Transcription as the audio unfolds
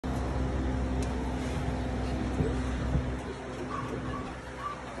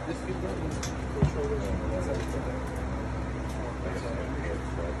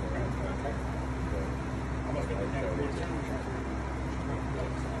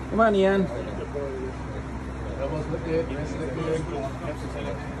Come on, Ian. Elbows look good. Wrists look good.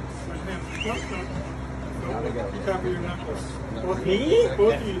 Cover your knuckles. Me?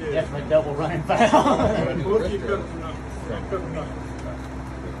 Both of you did. That's my double running foul. Both of you cover your knuckles. Cover your knuckles.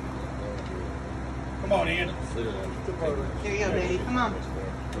 Come on, Ian. Here you go, baby. Come on.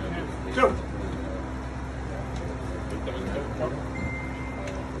 Go.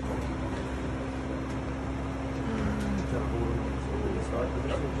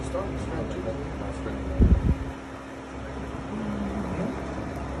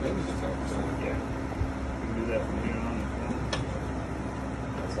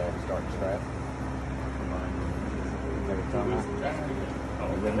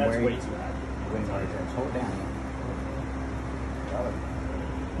 That's way too high. Hold it down.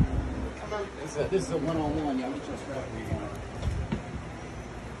 Come on. This is a one-on-one. Y'all get your strap.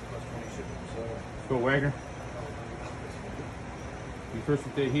 Let's go, Waggoner. You first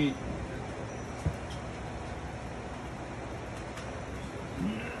with the heat.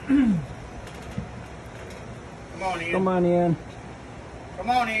 Come on, Ian. Come on, Ian. Come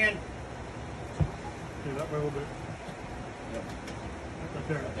on, Ian. Yeah, that way a little bit. Yep. Right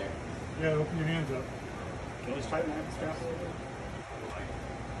there. Right there. Yeah, open your hands up. Can you just tighten that strap a little bit?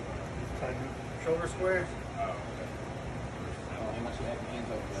 Tighten it. Shoulder square. Oh, okay. How much you have your hands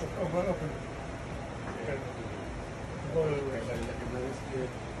over? Oh, but open. Okay. Go the other way. Everybody let your brothers good.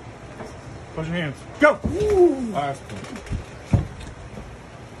 Close your hands. Go! Last one.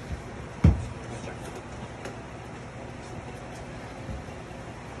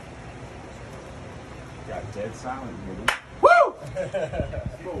 Got dead silent here, dude.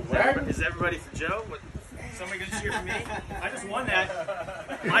 Is everybody for Joe? What, somebody gonna cheer for me? I just won that.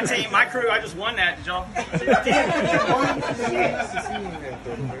 My team, my crew, I just won that. Did y'all?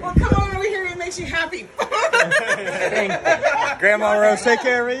 Well, come on over here. It makes you happy. Grandma Rose, take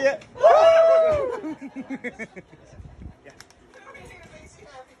care of it yet?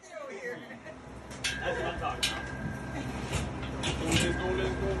 That's what I'm talking about.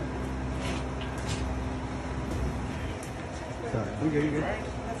 You good.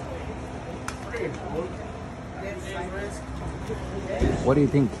 What do you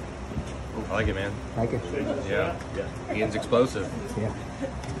think? I like it, man. Like it? Yeah. Ian's explosive. Yeah.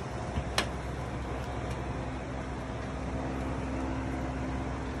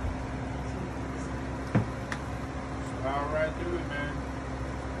 Power right through it, man.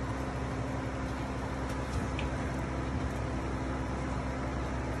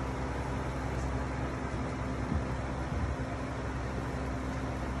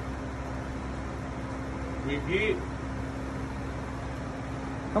 Repeat.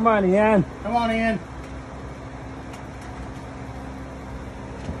 Come on, Ian. Come on, Ian.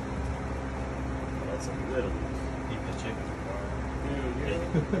 That's a little. Keep the chicken.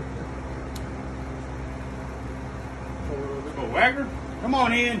 Go, Waggoner. Come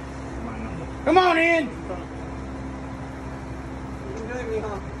on, Ian. Come on, Ian.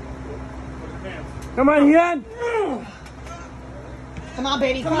 Come on, Ian. Come on,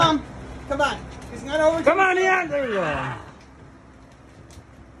 baby. Come on. Come on. It's not over. Come on, Ian. There you go.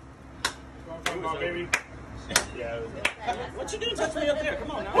 Come on, baby. Yeah. What you doing? Touch me up there.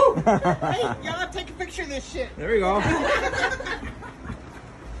 Come on now. Hey, y'all have to take a picture of this shit. There we go.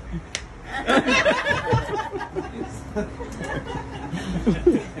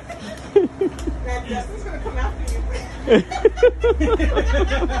 That Justin's gonna come after you.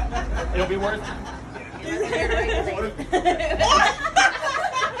 It'll be worth it.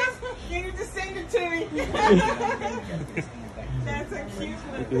 Can you just send it to me? That's a cute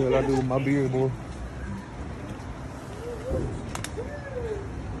one. What the hell I do with my beard, boy?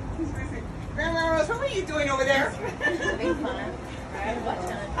 Grandma Rose, what were you doing over there? Having fun.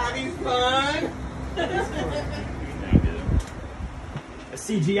 Having fun. A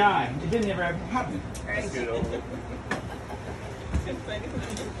CGI. It didn't ever happen. That's good over.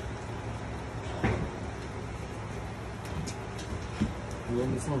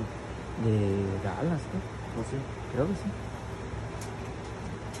 De Dallas, ¿no? No sé. Creo que sí.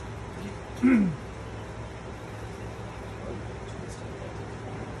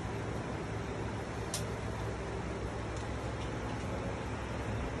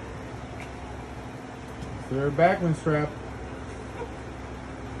 Third backman strap.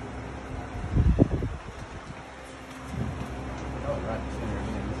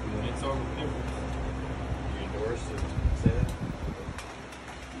 It's over. You endorse it. Say that.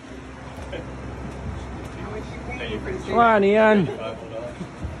 Come on, Ian.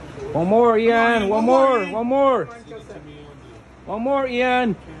 $5. One more, Ian. One more. One more. Come on, Joseph. One more,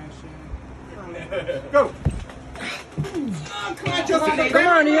 Ian. Go. Oh, come on, Joseph. Come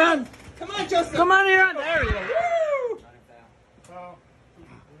on, Ian. Come on, Joseph. Come on, Ian. There you go. Woo! Foul.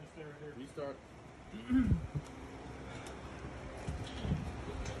 Restart.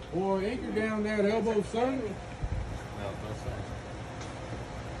 Boy, anchor down there at elbow, son.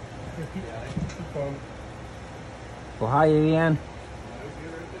 Go high, Ian.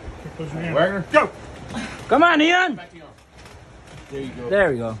 Waggoner. Go. Come on, Ian. There you go.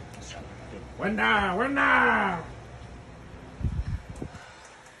 There we go. Win now. Win now.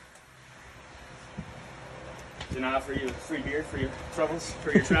 Did I offer you free beer for your troubles,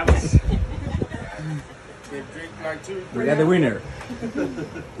 for your travels? They drink like 2 or 3 We got the winner.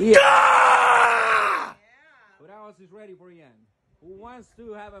 Ian. Who else is ready for Ian? Who wants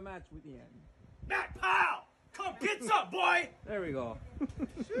to have a match with Ian? Matt Powell, come get some, boy! There we go.